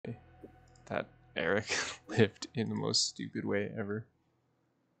that Eric lived in the most stupid way ever.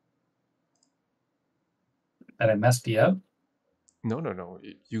 That I messed you up? No.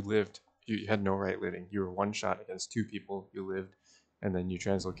 You lived. You had no right living. You were one shot against 2 people. You lived, and then you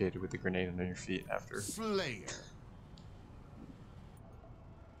translocated with the grenade under your feet after. Slayer.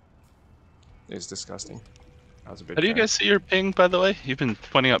 It's disgusting. That was a bit. How do you guys see your ping, by the way? You've been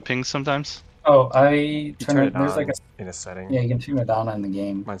pointing out pings sometimes. Oh, I You turn turn it. it There's on like a in a setting. yeah. You can turn it on in the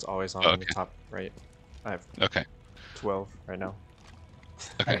game. Mine's always on Oh, in the okay. top right. I have Okay. 12 right now.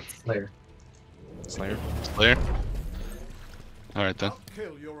 Okay. Alright, Slayer. Slayer. Slayer. All right then.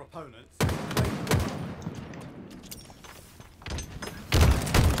 Kill your opponents.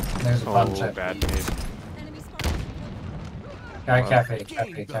 There's a bunch Oh, of bad these. nade. Guy Wow. cafe.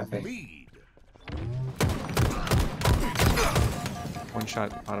 Gain the lead. One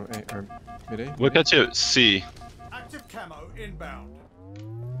shot bottom A or mid A. Look at you. C. Active camo inbound.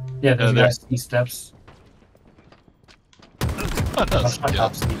 Yeah, there's there. guys. These steps. Oh, no, That's my yeah.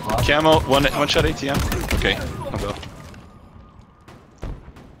 top speed block. Camo. One shot ATM. Okay. I'll go.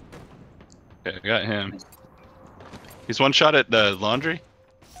 Okay, I got him. He's one shot at the laundry.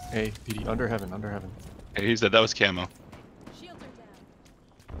 A PD under heaven. Under heaven. Okay, he's dead. That was camo.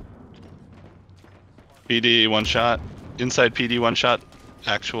 PD one shot. Inside PD one shot.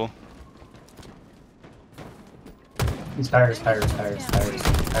 Actual. These tires.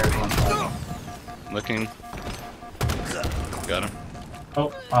 One shot. Looking. Got him. Oh,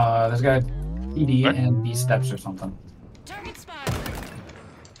 there's a guy. PD Where? and these steps or something.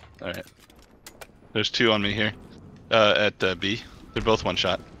 All right. There's 2 on me here. At B. They're both one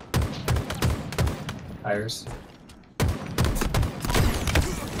shot. Tires.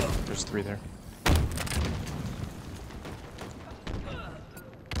 There's 3 there.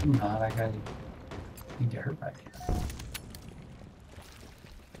 Nah, that guy didn't get hurt by it.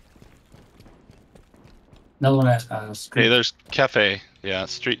 Another one at Okay, street. there's cafe. Yeah,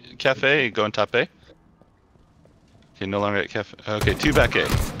 street cafe. Going top A. Okay, no longer at cafe. Okay, 2 back A.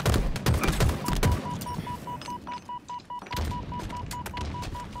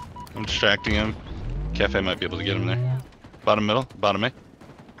 I'm distracting him. Cafe might be able to get him there. Bottom middle, bottom A.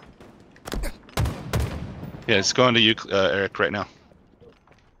 Yeah, it's going to you, Eric, right now.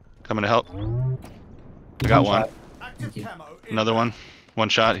 Coming to help. I got one. Active camo inbound. Another one. One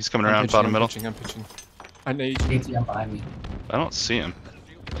shot. He's coming I'm around pitching, bottom I'm middle. Pitching, I'm pitching. I need. ATM behind me. I don't see him.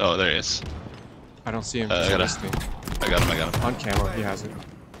 Oh, there he is. I don't see him. I He's gotta- listening. I got him. I got him. On camo. He has it.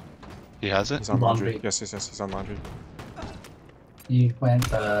 He has it. He's on laundry. Laundry. Yes. He's on laundry. He went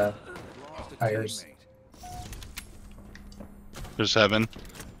tires. There's 7.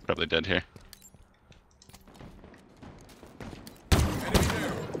 Probably dead here.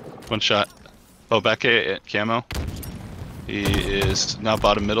 One shot. Oh, back A at camo. He is now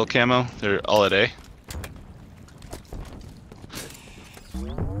bottom middle camo. They're all at A.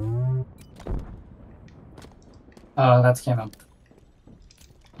 That's camo.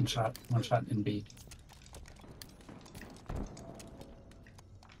 One shot in B.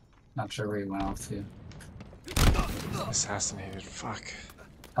 Not sure where he went off to. Assassinated. Fuck.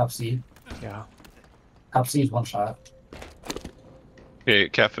 Top C. Yeah. Top C is one shot. Okay,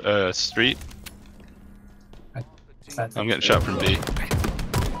 street. That's I'm getting shot from B.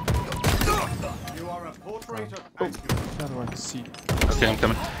 You are a portrait of Oh. accuracy. Another one. C. Okay, I'm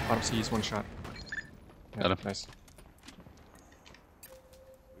coming. Bottom C is one shot. Yeah, Got him. nice.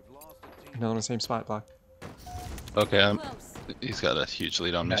 We've lost a team. Another one in the same spot. Block. Okay, he's got a huge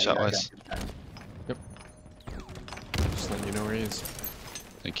lead on me shot wise. Just letting you know where he is.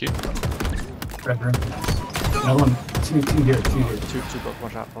 Thank you. Red room. Another one. Two here. Two, both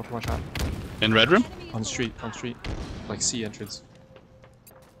one shot. Both one shot. In red room? On street. Like C entrance.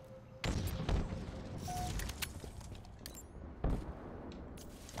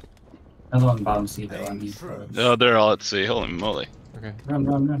 Another one bottom C though. I mean, No, they're all at C. Holy moly. Okay.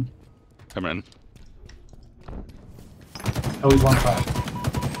 run. Come in. Oh, he's one shot.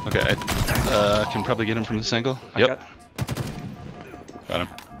 Okay, I can probably get him from this angle. Yep. Got him.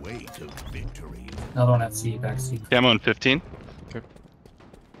 Way to victory. Another one at C. Back C. Camo in 15. Okay.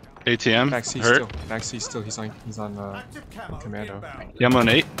 ATM. Back C Hurt. still. Back C still. He's on Active camo Commando. inbound. Camo in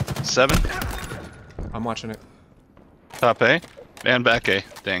 8. 7. I'm watching it. Top A. And back A.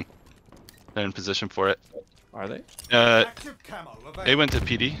 Dang. They're in position for it. Are they? Active camo A available. went to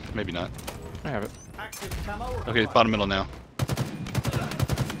PD. Maybe not. I have it. Active camo Okay, required. bottom middle now.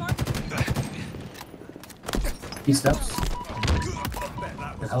 He steps. Bet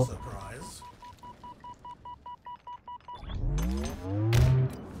that was a Help. surprise.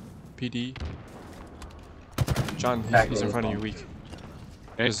 PD. John, Back he's in A front of as you, well. weak.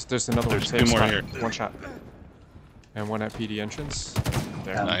 There's another one. There's Same two more spot. here. One shot. And one at PD entrance.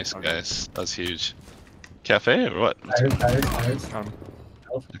 There. Nice, Okay. guys. That's huge. Cafe or what? What's Tires, going on? tires, tires. Got him.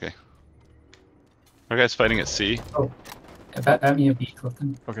 Okay. Our guys fighting at C. Bat me a B,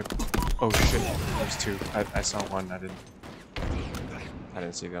 Clifton. Okay. Oh shit. There's two. I saw one. I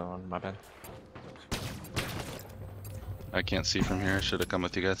didn't see the other one. My bad. I can't see from here. Should have come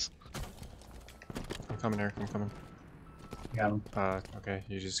with you guys. I'm coming, Eric. I'm coming. Got him. Okay.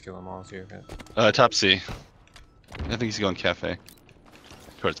 You just kill them all too. Okay. Top C. I think he's going cafe.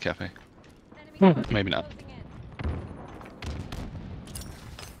 Towards cafe. Maybe not.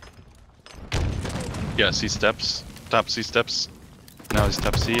 Yeah, C steps. Top C steps. Now he's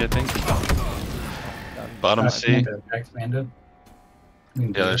top C, I think. Bottom C. Expanded. Yeah,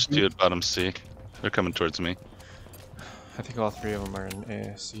 there's two at bottom C. They're coming towards me. I think all three of them are in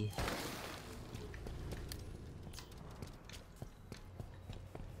ASC.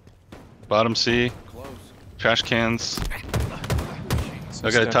 Bottom C. Trash cans. Some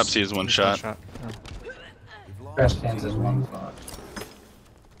Okay, top steps. C is one Just shot. Oh. Crash cans is one.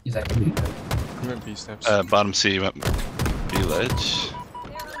 He's actually I'm in B steps. Bottom C went B ledge.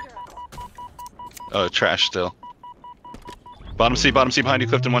 Oh, trash still. Bottom C behind you,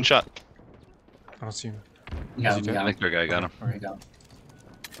 Clifton, one shot. I don't see him. Yeah, Is he dead? I think our guy got him. There we go.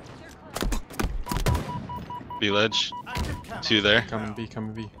 B ledge. Active camo. Two there. Coming B.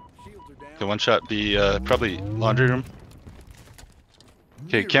 Coming B. Shields are down. Okay, one shot. The probably laundry room.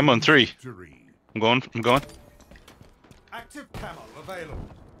 Okay, camo in 3. Victory. I'm going. Active camo available.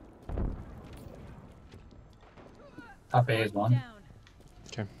 Top A is one.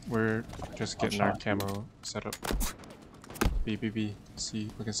 Okay. We're just getting our camo set up. B. B. B. C.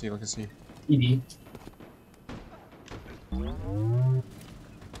 Look and see. Look and see. ED. One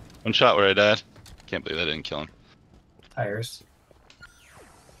shot where I died. Can't believe I didn't kill him. Tires.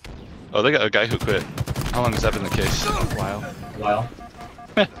 Oh, they got a guy who quit. How long has that been the case? Wow. Wow.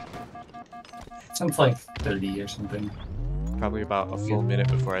 Since like 30 or something. Probably about a full minute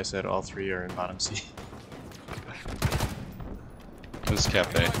before I said all three are in bottom C. This is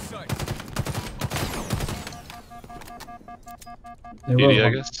cafe. There ED, was I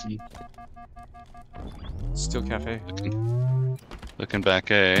one guess? ED. Still cafe. Looking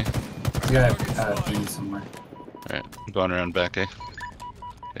back A. We got B somewhere. Alright, I'm going around back A.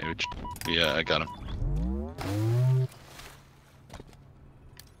 Okay, yeah, I got him.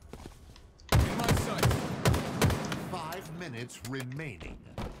 In my sight. 5 minutes remaining.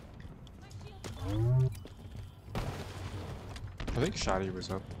 I think Shoddy was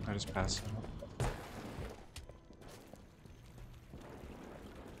up. I just passed him up.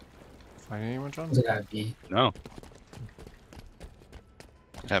 Find anyone, John? There's a guy B. No.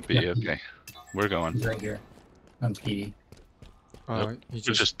 Happy, Yeah. okay. We're going. He's right here. On PD. He We're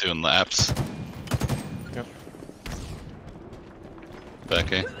just doing laps. Yep.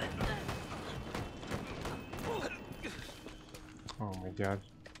 Back A. Oh my god.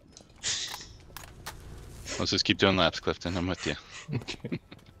 Let's just keep doing laps, Clifton. I'm with you. Okay.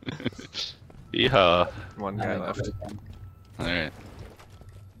 Yeehaw. One guy left. Alright.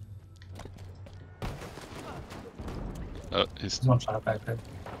 Oh, he's There's one shot back there.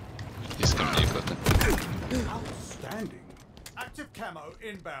 coming to you, Clifton. Outstanding. Active camo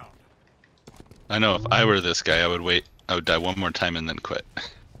inbound. I know if I were this guy, I would wait. I would die one more time and then quit.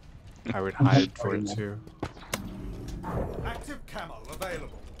 I would hide for it too. Active camo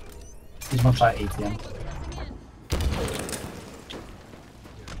available. He's one shot ATM.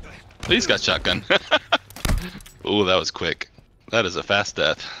 He's got shotgun. Ooh, that was quick. That is a fast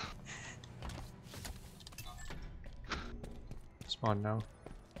death. Spawn now.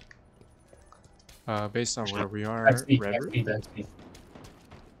 Based on where we are, XP, red room. XP,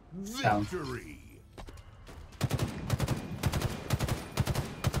 XP. Down. Victory.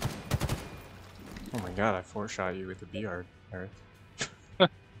 Oh my god, I 4-shot you with the BR, Eric.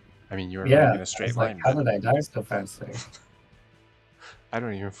 I mean, you were Yeah, moving in a I straight was like, line. how but did I die so fast there? I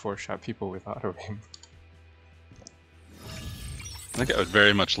don't even 4-shot people with auto aim. I think I would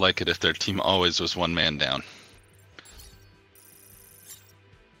very much like it if their team always was one man down.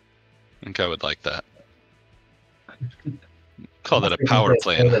 I think I would like that. Call that a power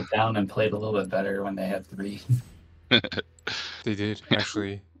play. They slowed it down and played a little bit better when they had 3. They did,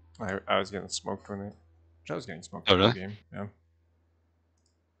 actually. I was getting smoked when they... I was getting smoked Oh, the whole really? game. Yeah.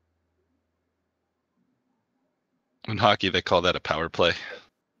 In hockey, they call that a power play.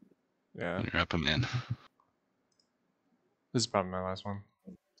 Yeah. When you're up a man. This is probably my last one.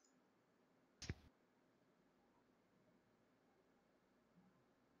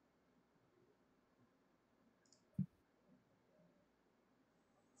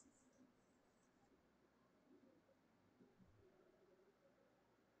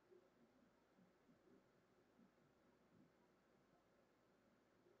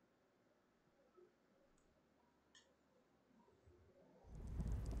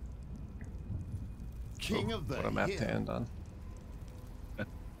 King of the What a map hill. to end on.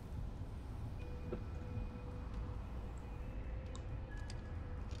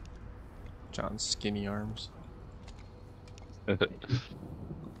 John's skinny arms.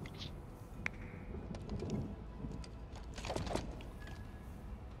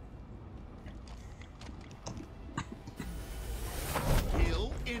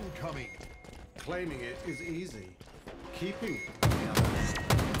 Hill incoming. Claiming it is easy. Keeping it.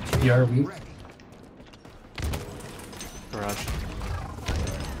 PRV. Ready. Garage.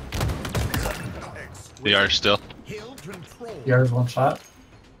 They are still. Hill control. PR's one shot.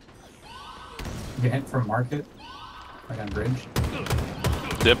 Get hit from market. Like on bridge.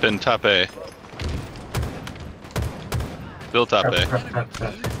 Dip in top A. Still top A.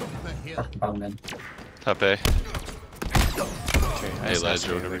 Truck bottom in. Top A. Okay, I Hey, lads,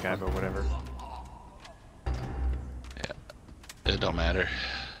 assassinated or the guy, but whatever. It don't matter.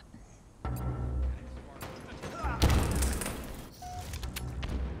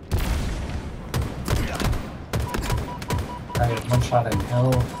 I have one shot in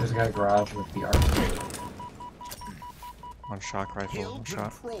hill. There's a guy garage with the arc. One shock rifle, Hill one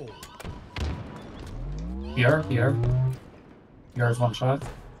shot. control. PR. PR's one shot.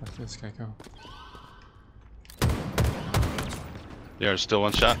 Where'd this guy go? They are still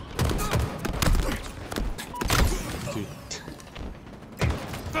one shot. Dude.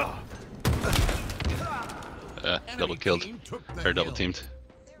 Double killed. Or double teamed.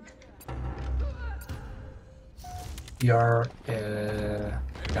 PR,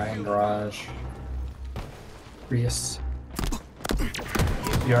 guy in garage. Prius.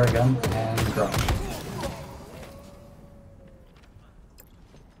 PR gun and garage.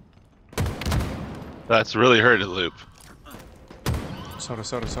 That's really hurt it, Loop. Soda.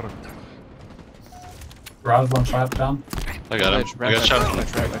 Garage one shot down. I got him. Ledge, I got shot ledge,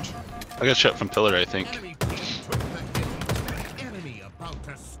 from. ledge. I got shot from pillar, I think. Enemy team took the hill. Enemy about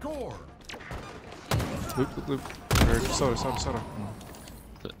to score. Loop. Or soda.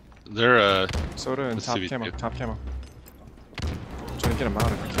 They're Soda and Let's top see what we camo, do. top camo. Trying to get him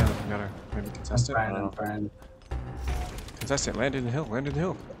out if we can. We gotta maybe contest it. I don't I'm know. trying. Contest it, land in the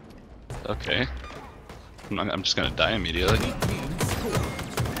hill. okay. I'm just gonna die immediately. Enemy team scored.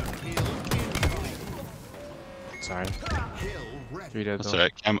 Hill incoming. Sorry. Hill ready. 3 dead That's though.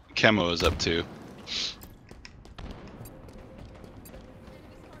 alright. Camo is up too.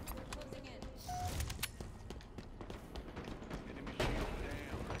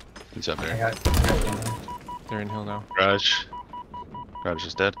 He's up I there. got They're in hill now. Garage. Garage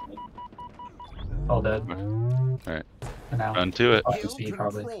is dead. all dead. Alright. For now. Run to it. Fucking speed,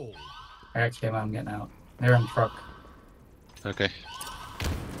 probably. I got camo, I'm getting out. They're in truck. Okay.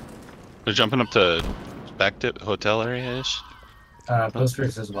 They're jumping up to back dip hotel area-ish.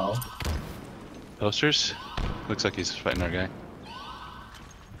 Posters as well. Posters? Looks like he's fighting our guy.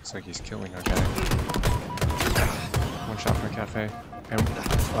 Looks like he's killing our guy. One shot from cafe.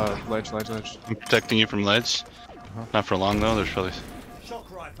 And ledge. I'm protecting you from ledge. Not for long though, there's probably... Shock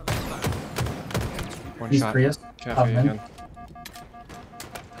rifle. One He's shot. Prius. Cafe men. again.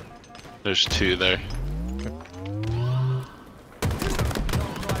 There's two there.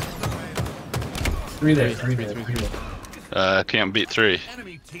 Three there. Can't beat three.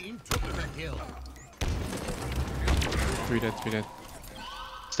 Enemy team took the hill. 3 dead.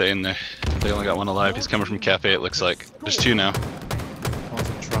 Stay in there. They only got one alive. He's coming from cafe, it looks like. There's two now. One's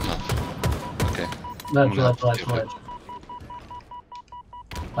in truck. Okay. Ledge.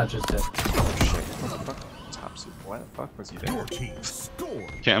 Ledge is dead. Oh shit. What the fuck? Top suit. Why the fuck was he there? Your team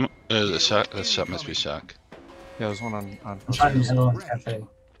scored. Cam, the shot. That shot must be shock. Yeah, there's one on Shot in hill and cafe.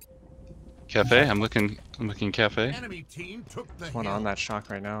 Cafe. I'm looking cafe. Enemy team took the There's one hill. on that shock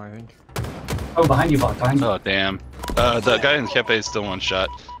right now, I think. Oh, behind you, Bot. Behind you. Oh damn. The guy in cafe is still one shot.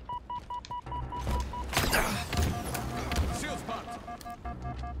 Shields popped.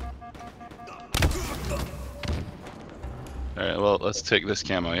 All right. Well, let's take this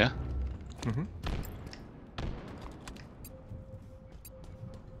camo. Yeah. Mm-hmm.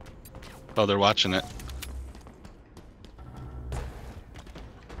 Oh, they're watching it.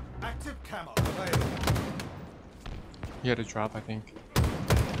 Active camo available. He had a drop, I think.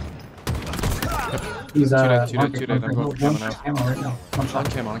 He's Two market, dead, I'm going for one camo now. camo right now. One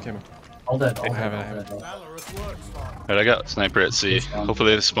shot. On camo. All dead. All I dead. have it, all I have dead, all dead. Valorous work, Spartan. All right. I got sniper at C.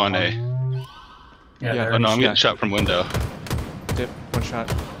 Hopefully they spawn A. Yeah, Yeah. they're Oh no, I'm Yeah. getting shot from window. Dip, one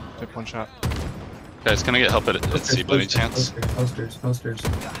shot. Guys, can I get help at C by any chance? Posters.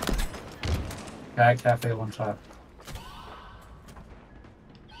 Guy at cafe, one shot.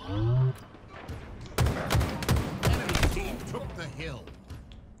 Enemy team took the hill.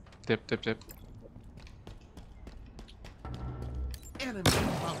 Dip. Enemy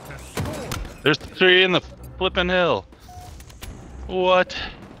about to score. There's 3 in the flipping hill. What?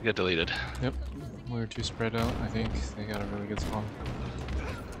 Get deleted. Yep. We were too spread out. I think they got a really good spawn.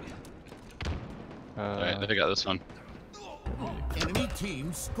 Alright, they got this one. Enemy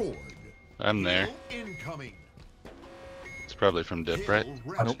team scored. I'm there. Hill incoming. It's probably from Dip, right? Hill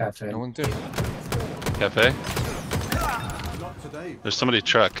Watch ready. cafe. No one did. Cafe? Not today. There's somebody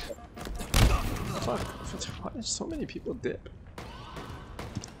truck. Fuck. Why there's so many people dip?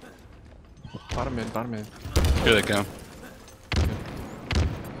 Bottom mid, bottom mid. Here they come.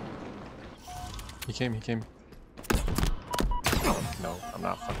 He came. No, I'm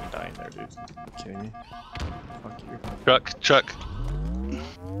not fucking dying there, dude. Are you kidding me? Fuck you. Truck.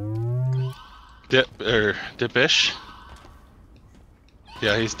 Dip-ish.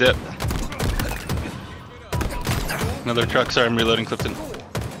 Yeah, he's dip. Another truck, sorry, I'm reloading Clifton.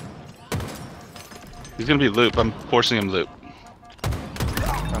 He's gonna be loop, I'm forcing him loop.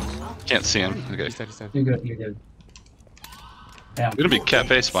 Can't see him, okay. He's dead. You're good. You're good. Damn. It's gonna be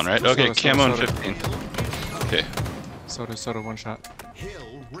cafe spawn, right? Okay, Soda, camo and soda. 15. Okay. Soda, one shot. Hill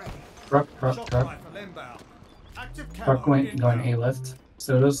ready. Truck. Shot rifle inbound. Active Truck camo going A left.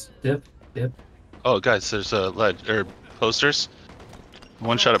 Sodas. Dip. Oh, guys, there's a ledge, or posters.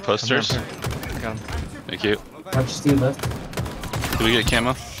 One shot at posters. I got him. Thank you. Watch C left. Did we get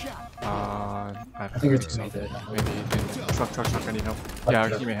camo? I think it's so. me that- Maybe. Truck, I need help. Yeah, our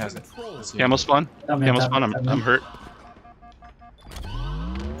teammate has it. Let's see. Camo spawn? Top man, Camo top spawn, man, top man. I'm hurt.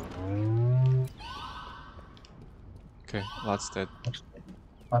 Okay, lots dead.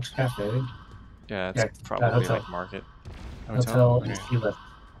 Watch cafe. Yeah, it's Yeah, probably hotel. like market. Hotel Okay. and C left.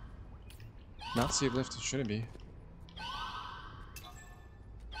 Not C lift, it shouldn't be.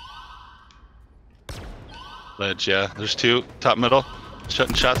 Ledge, yeah. There's 2. Top middle.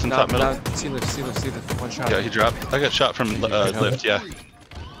 Shutting shots in No, top middle. no, C lift. One shot. Yeah, he dropped. I got shot from lift, yeah.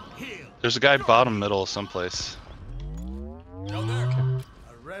 There's a guy bottom middle someplace. A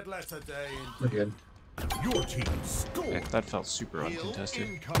red letter day. We're good. Your team scored. Okay, that felt super Hill uncontested.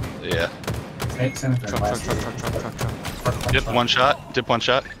 incoming. Yeah. Same thing. Truck. Dip one shot. Dip one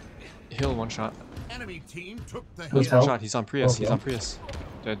shot. Hill, one shot. Enemy team took the Hotel. hill. One shot, he's on Prius, Okay.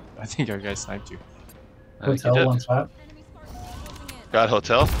 Dead. I think our guy sniped you. I think he Hotel did. one spot. Got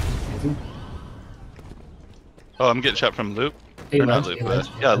hotel. Oh, I'm getting shot from loop. A Or not ledge. loop.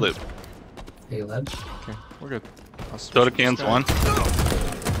 Yeah, loop. A ledge. Okay, we're good. I'll switch Soda with this cans guy. 1.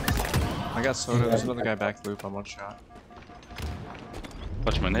 I got soda, there's another guy back loop on one shot.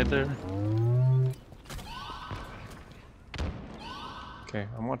 Watch my nade there. Okay,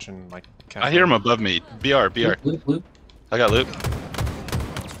 I'm watching like I hear him above me. BR. Loop. I got loop.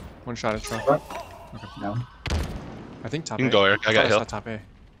 One shot at truck. No. I think top You A. can go, Eric. I got thought hill. saw top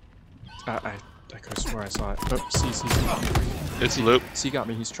A. I could have swore I saw it. Oh, C. It's loop. C got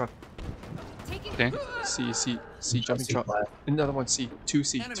me, he's truck. Okay. C, jumping C truck. flat. Another one, C.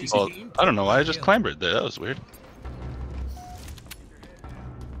 2C. Well, I don't know why I just clambered there. That was weird.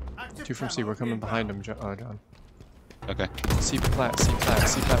 Active 2 from C, we're coming behind him, John. Okay. C flat,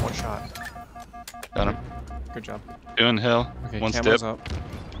 one shot. Got him. Good job. 2 in hill. Okay, One's camo's dip. up.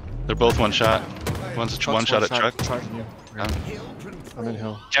 They're both one shot. One's Truck's one shot at truck. Charging you. Hill I'm in control.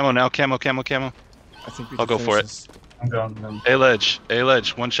 hill. Camo now. Camo. I think we I'll can go for finish it. this. I'm going. A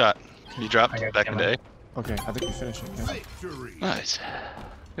ledge. One shot. He dropped I got back camo. into A. Okay, I think we finish it. Yeah. Victory. Nice.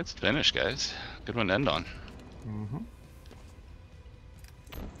 Good finish, guys. Good one to end on.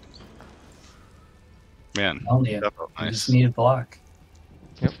 Man, Only it. that felt You nice. just need a block.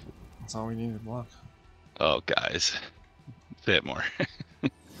 That's all we needed to block. Oh, guys. Say it more.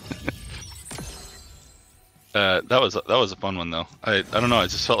 That was a fun one though. I don't know. I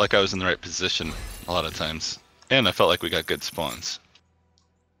just felt like I was in the right position a lot of times, and I felt like we got good spawns.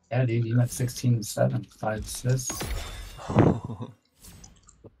 Yeah, dude, you went 16-7, 5 assists.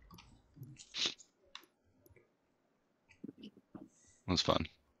 It was fun.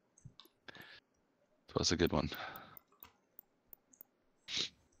 It was a good one.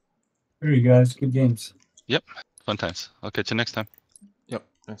 There you guys, good games. Fun times. I'll catch you next time. Yep,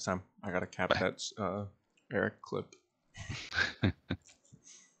 next time. I gotta cap Bye. that Eric clip.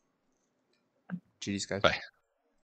 GG's guys. Bye.